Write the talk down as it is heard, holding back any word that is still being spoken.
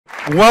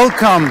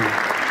Welcome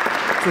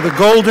to the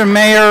Golda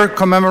Meir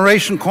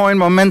Commemoration Coin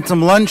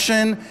Momentum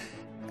Luncheon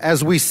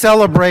as we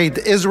celebrate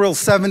Israel's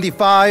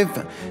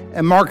 75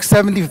 and mark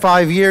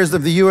 75 years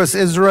of the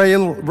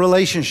U.S.-Israel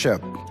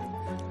relationship,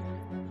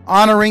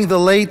 honoring the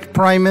late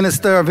Prime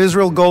Minister of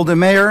Israel, Golda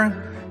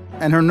Meir,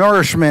 and her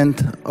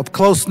nourishment of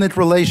close-knit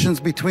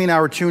relations between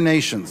our two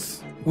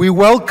nations. We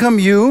welcome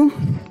you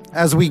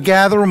as we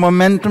gather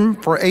momentum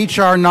for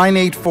H.R.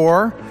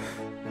 984,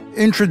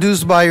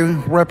 introduced by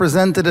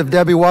Representative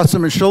Debbie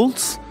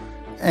Wasserman-Schultz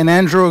and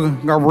Andrew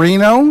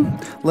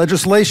Garbarino,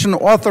 legislation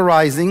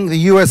authorizing the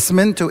U.S.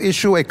 Mint to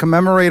issue a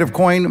commemorative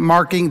coin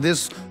marking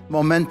this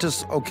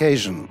momentous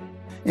occasion.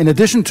 In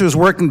addition to his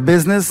work in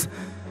business,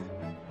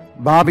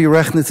 Bobby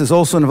Rechnitz is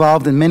also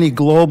involved in many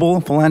global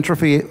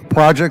philanthropy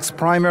projects,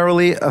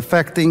 primarily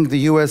affecting the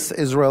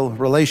U.S.-Israel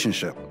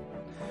relationship.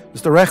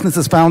 Mr. Rechnitz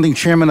is founding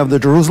chairman of the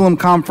Jerusalem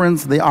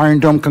Conference, the Iron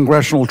Dome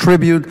Congressional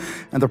Tribute,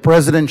 and the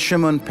President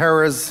Shimon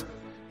Peres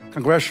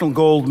Congressional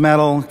Gold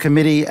Medal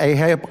Committee, a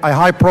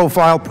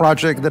high-profile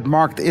project that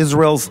marked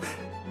Israel's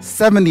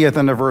 70th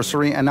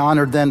anniversary and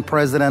honored then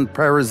President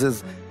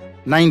Peres'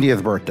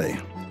 90th birthday.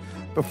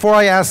 Before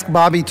I ask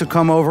Bobby to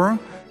come over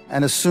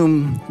and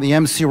assume the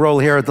MC role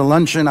here at the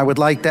luncheon, I would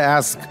like to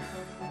ask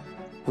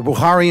the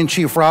Bukharian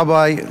Chief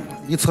Rabbi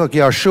Yitzchak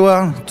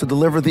Yeshua to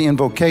deliver the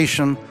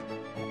invocation.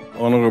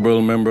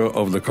 Honorable member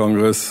of the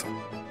Congress,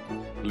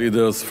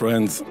 leaders,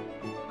 friends,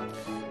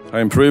 I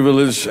am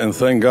privileged and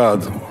thank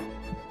God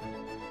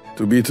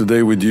to be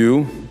today with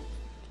you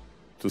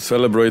to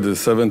celebrate the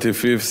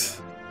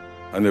 75th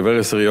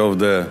anniversary of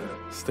the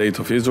State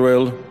of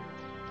Israel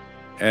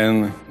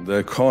and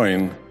the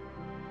coin,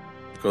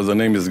 because the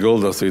name is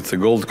Golda, so it's a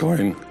gold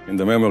coin, in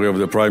the memory of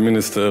the Prime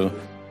Minister,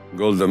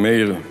 Golda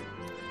Meir,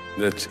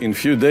 that in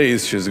few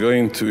days she's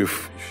going to,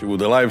 if she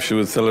would alive, she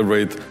would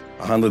celebrate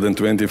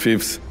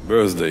 125th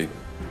birthday.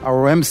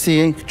 Our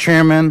MC,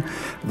 Chairman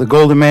of the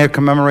Golda Meir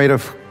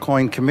Commemorative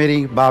Coin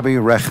Committee, Bobby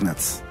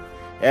Rechnitz.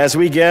 As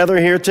we gather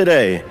here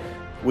today,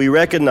 we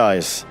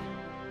recognize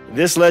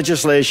this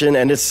legislation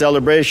and its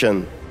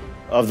celebration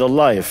of the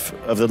life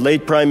of the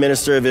late Prime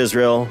Minister of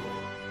Israel,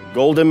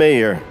 Golda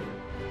Meir.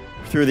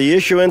 Through the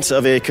issuance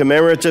of a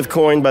commemorative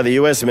coin by the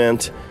U.S.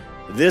 Mint,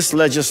 this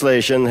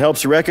legislation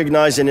helps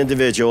recognize an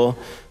individual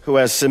who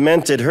has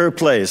cemented her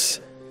place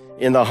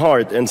in the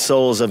heart and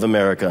souls of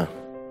America.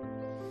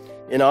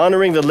 In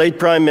honoring the late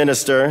Prime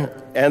Minister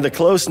and the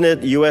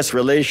close-knit U.S.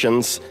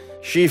 relations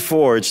she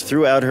forged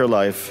throughout her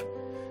life,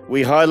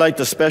 we highlight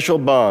the special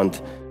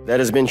bond that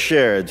has been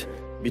shared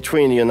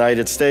between the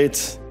United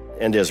States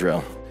and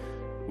Israel.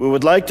 We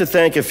would like to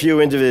thank a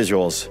few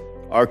individuals,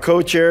 our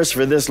co-chairs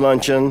for this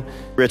luncheon,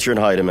 Richard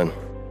Heidemann.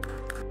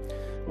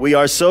 We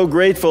are so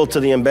grateful to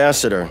the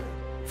ambassador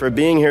for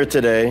being here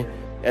today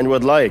and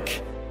would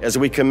like, as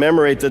we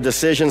commemorate the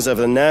decisions of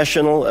the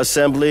National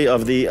Assembly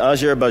of the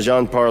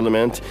Azerbaijan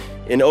Parliament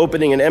in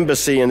opening an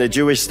embassy in the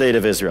Jewish state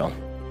of Israel.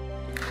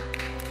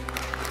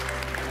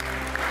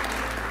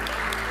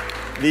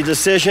 The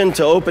decision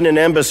to open an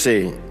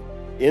embassy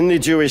in the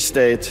Jewish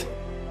state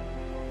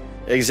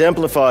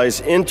exemplifies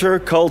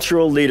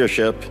intercultural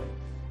leadership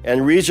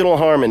and regional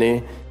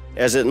harmony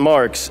as it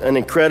marks an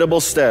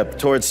incredible step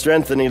towards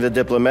strengthening the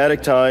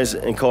diplomatic ties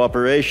and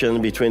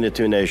cooperation between the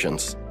two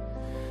nations.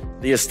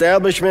 The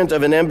establishment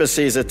of an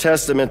embassy is a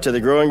testament to the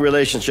growing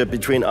relationship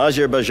between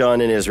Azerbaijan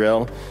and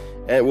Israel,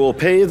 and will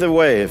pave the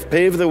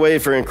way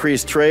for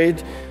increased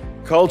trade,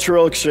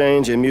 cultural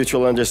exchange, and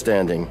mutual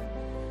understanding.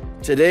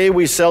 Today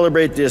we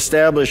celebrate the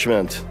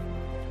establishment,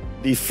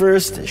 the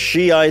first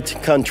Shiite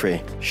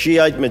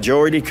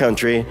majority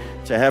country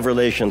to have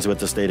relations with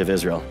the State of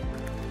Israel.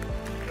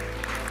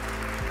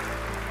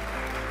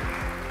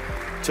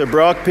 To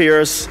Brock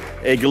Pierce,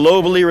 a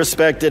globally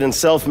respected and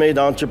self-made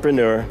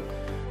entrepreneur,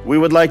 we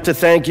would like to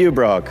thank you,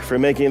 Brock, for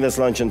making this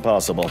luncheon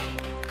possible.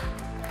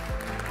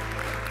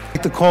 I'd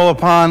like to call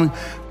upon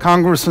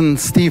Congressman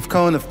Steve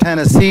Cohen of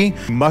Tennessee.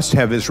 We must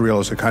have Israel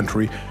as a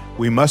country.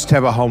 We must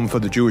have a home for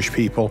the Jewish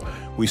people.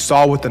 We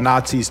saw what the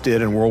Nazis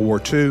did in World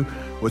War II,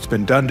 what's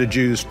been done to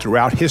Jews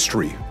throughout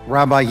history.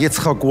 Rabbi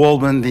Yitzchak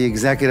Waldman, the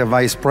Executive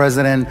Vice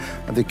President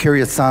of the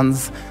Kiryat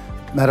Sanz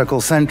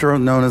Medical Center,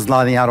 known as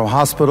Laniado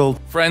Hospital.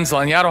 Friends,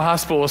 Laniado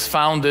Hospital was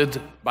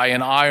founded by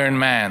an Iron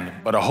Man,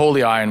 but a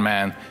holy Iron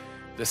Man.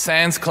 The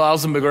Sanz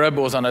Klausenberg Rebbe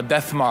was on a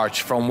death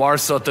march from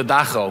Warsaw to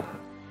Dachau,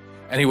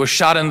 and he was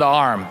shot in the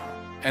arm,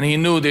 and he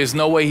knew there's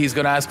no way he's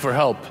going to ask for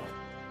help.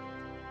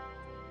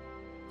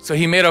 So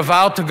he made a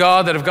vow to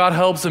God that if God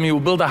helps him, he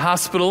will build a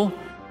hospital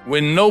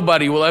where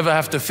nobody will ever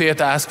have to fear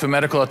to ask for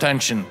medical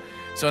attention.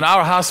 So in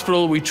our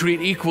hospital, we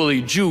treat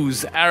equally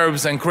Jews,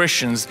 Arabs, and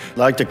Christians. I'd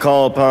like to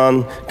call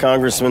upon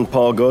Congressman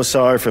Paul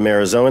Gosar from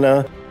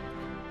Arizona.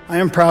 I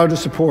am proud to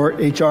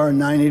support H.R.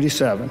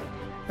 987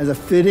 as a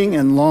fitting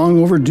and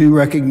long overdue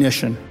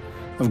recognition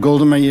of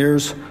Golda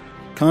Meir's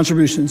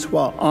contributions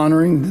while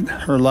honoring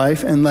her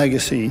life and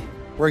legacy.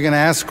 We're going to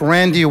ask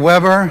Randy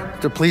Weber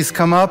to please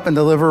come up and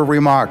deliver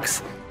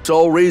remarks.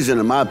 Sole reason,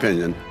 in my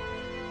opinion,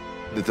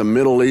 that the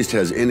Middle East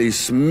has any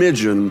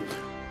smidgen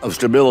of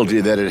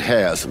stability that it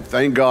has. And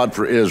thank God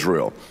for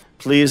Israel.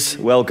 Please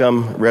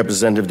welcome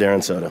Representative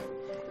Darren Soto.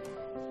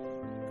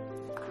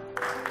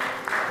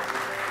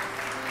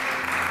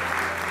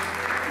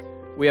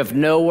 We have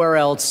nowhere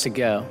else to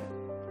go.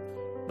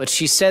 But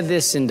she said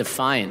this in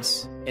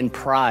defiance, in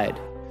pride,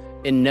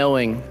 in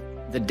knowing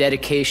the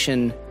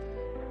dedication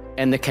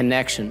and the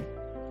connection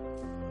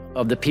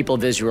of the people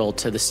of Israel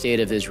to the state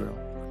of Israel.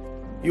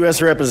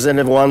 U.S.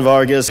 Representative Juan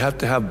Vargas. You have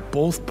to have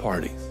both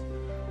parties,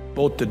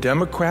 both the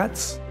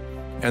Democrats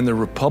and the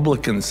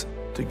Republicans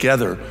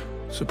together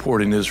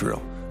supporting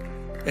Israel.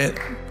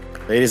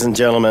 Ladies and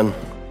gentlemen,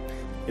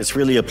 it's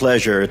really a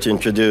pleasure to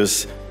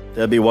introduce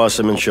Debbie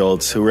Wasserman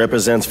Schultz, who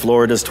represents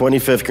Florida's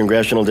 25th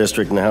Congressional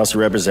District in the House of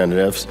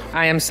Representatives.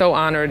 I am so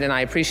honored, and I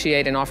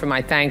appreciate and offer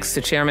my thanks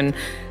to Chairman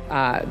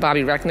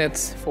Bobby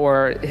Recknitz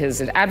for his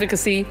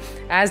advocacy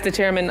as the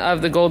chairman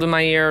of the Golda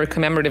Meir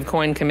Commemorative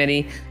Coin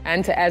Committee,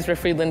 and to Ezra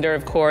Friedlander,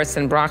 of course,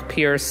 and Brock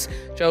Pierce,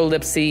 Joe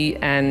Lipsy,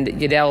 and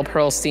Yadel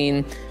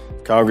Pearlstein.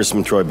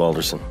 Congressman Troy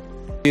Balderson.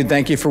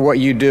 Thank you for what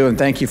you do, and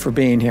thank you for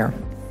being here.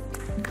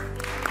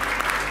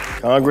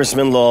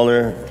 Congressman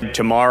Lawler.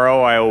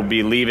 Tomorrow I will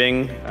be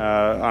leaving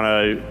on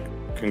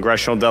a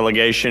congressional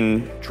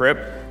delegation trip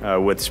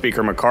with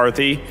Speaker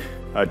McCarthy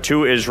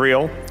to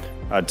Israel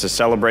to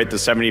celebrate the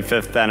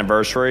 75th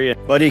anniversary.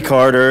 Buddy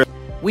Carter.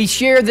 We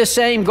share the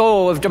same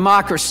goal of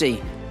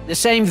democracy, the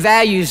same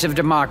values of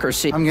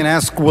democracy. I'm going to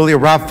ask Willie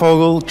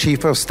Rothfogel,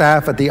 Chief of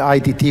Staff at the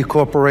IDT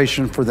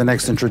Corporation, for the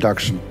next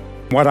introduction.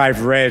 What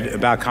I've read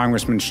about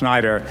Congressman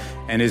Schneider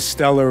and his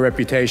stellar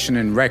reputation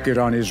and record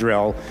on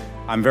Israel,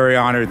 I'm very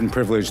honored and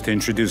privileged to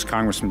introduce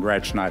Congressman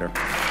Brad Schneider.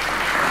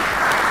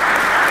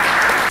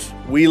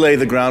 We lay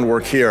the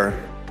groundwork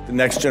here. The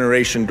next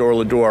generation, door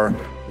to door,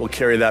 will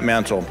carry that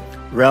mantle.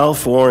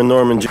 Ralph Warren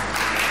Norman.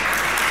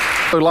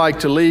 I would like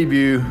to leave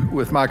you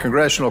with my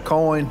congressional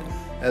coin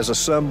as a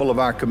symbol of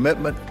our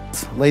commitment.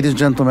 Ladies and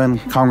gentlemen,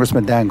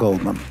 Congressman Dan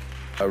Goldman.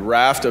 A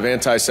raft of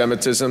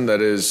anti-Semitism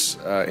that is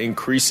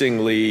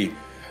increasingly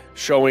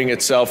showing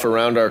itself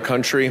around our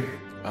country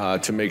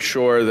to make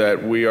sure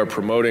that we are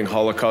promoting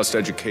Holocaust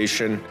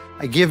education.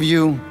 I give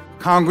you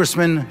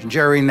Congressman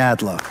Jerry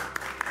Nadler.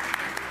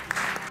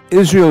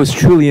 Israel is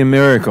truly a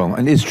miracle,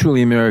 and is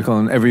truly a miracle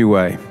in every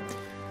way.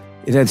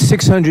 It had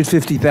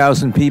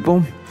 650,000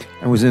 people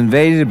and was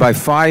invaded by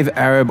 5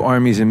 Arab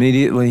armies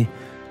immediately.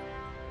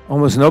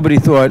 Almost nobody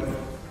thought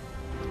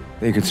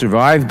they could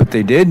survive, but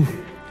they did.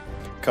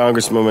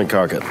 Congresswoman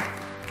Carcat.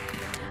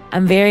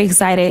 I'm very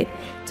excited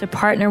to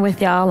partner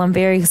with y'all. I'm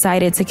very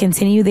excited to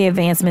continue the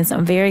advancements.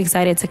 I'm very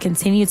excited to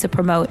continue to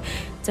promote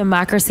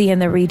democracy in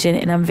the region,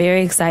 and I'm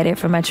very excited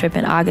for my trip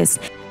in August.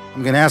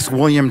 I'm going to ask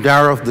William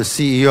Daroff, the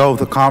CEO of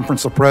the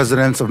Conference of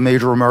Presidents of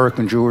Major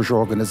American Jewish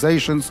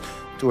Organizations,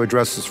 to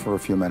address us for a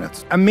few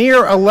minutes. A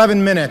mere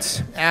 11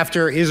 minutes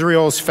after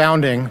Israel's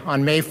founding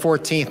on May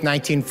 14,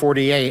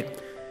 1948,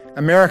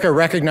 America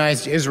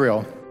recognized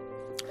Israel,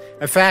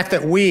 a fact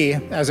that we,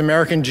 as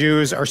American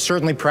Jews, are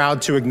certainly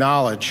proud to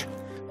acknowledge.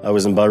 I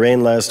was in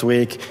Bahrain last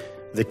week.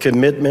 The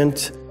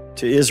commitment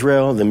to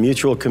Israel, the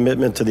mutual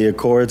commitment to the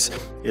Accords,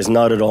 is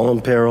not at all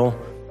in peril.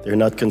 They're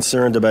not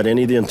concerned about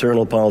any of the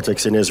internal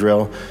politics in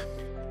Israel.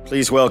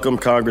 Please welcome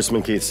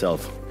Congressman Keith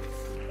Self.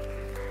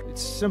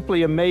 It's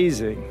simply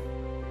amazing.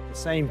 The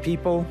same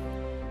people,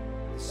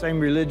 the same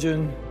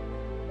religion,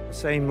 the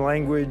same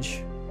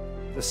language,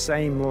 the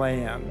same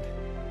land.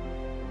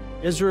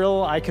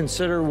 Israel, I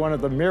consider one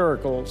of the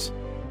miracles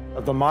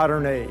of the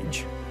modern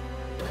age.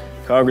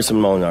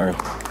 Congressman Molnar.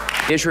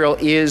 Israel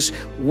is,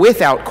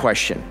 without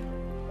question,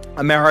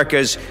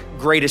 America's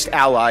greatest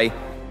ally.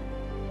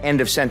 End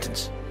of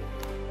sentence.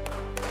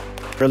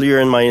 Earlier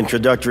in my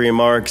introductory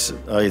remarks,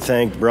 I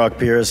thanked Brock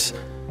Pierce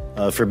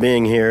for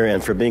being here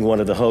and for being one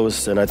of the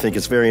hosts, and I think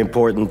it's very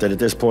important that at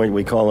this point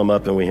we call him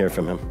up and we hear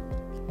from him.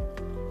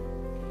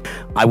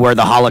 I wear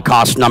the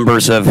Holocaust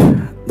numbers of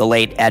the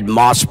late Ed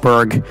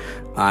Mossberg,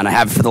 and I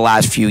have for the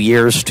last few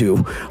years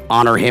to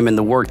honor him and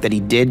the work that he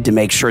did to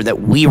make sure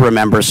that we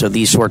remember so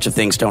these sorts of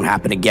things don't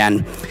happen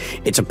again.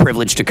 It's a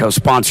privilege to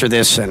co-sponsor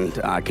this and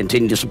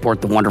continue to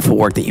support the wonderful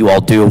work that you all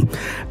do.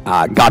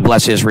 God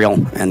bless Israel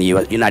and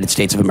the United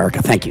States of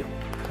America. Thank you.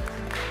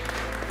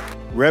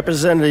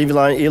 Representative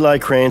Eli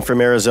Crane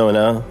from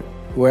Arizona.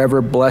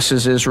 Whoever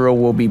blesses Israel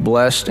will be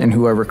blessed, and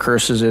whoever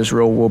curses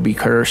Israel will be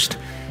cursed.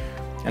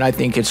 And I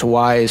think it's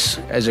wise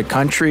as a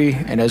country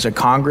and as a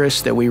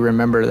Congress that we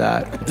remember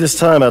that. This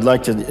time I'd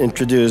like to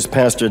introduce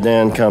Pastor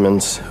Dan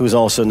Cummins, who's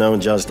also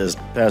known just as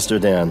Pastor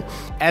Dan.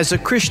 As a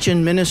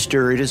Christian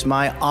minister, it is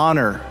my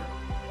honor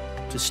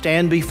to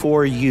stand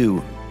before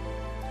you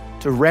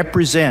to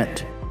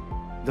represent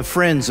the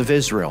friends of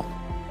Israel.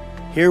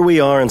 Here we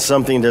are in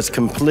something that's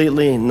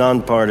completely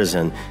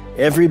nonpartisan.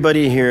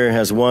 Everybody here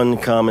has one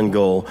common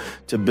goal: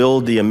 to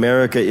build the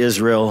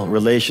America-Israel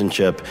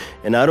relationship.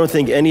 And I don't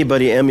think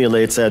anybody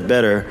emulates that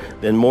better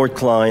than Mort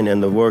Klein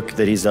and the work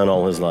that he's done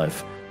all his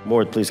life.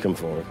 Mort, please come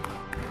forward.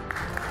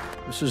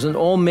 This is an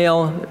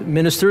all-male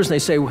ministers, and they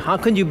say, how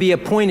can you be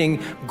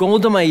appointing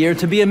Golda Meir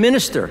to be a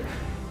minister?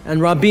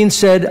 And Rabin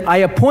said, I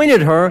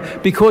appointed her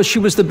because she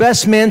was the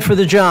best man for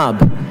the job.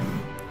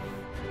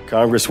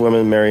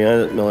 Congresswoman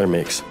Mariannette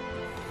Miller-Meeks.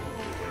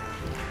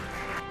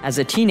 As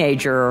a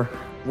teenager,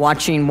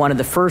 watching one of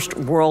the first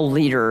world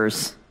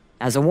leaders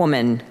as a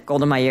woman,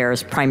 Golda Meir,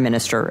 as Prime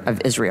Minister of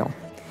Israel.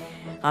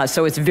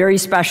 So it's very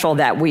special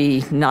that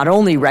we not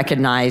only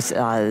recognize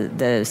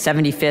the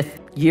 75th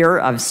year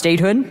of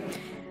statehood,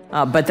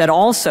 but that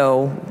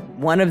also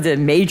one of the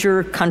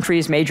major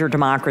countries, major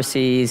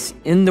democracies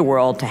in the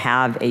world to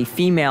have a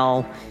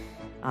female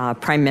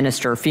prime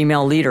minister,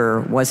 female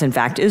leader, was in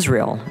fact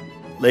Israel.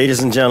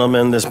 Ladies and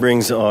gentlemen, this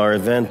brings our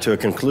event to a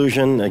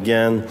conclusion.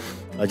 Again,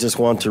 I just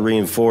want to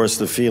reinforce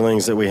the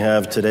feelings that we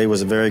have. Today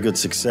was a very good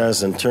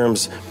success in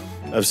terms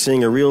of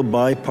seeing a real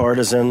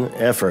bipartisan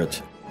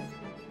effort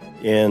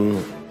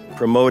in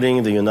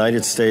promoting the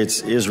United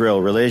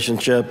States-Israel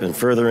relationship and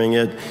furthering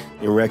it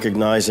in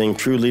recognizing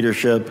true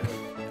leadership.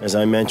 As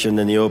I mentioned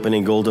in the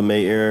opening, Golda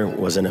Meir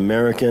was an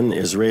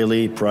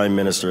American-Israeli Prime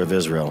Minister of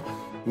Israel.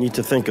 You need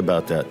to think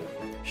about that.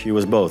 She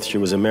was both. She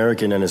was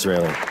American and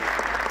Israeli.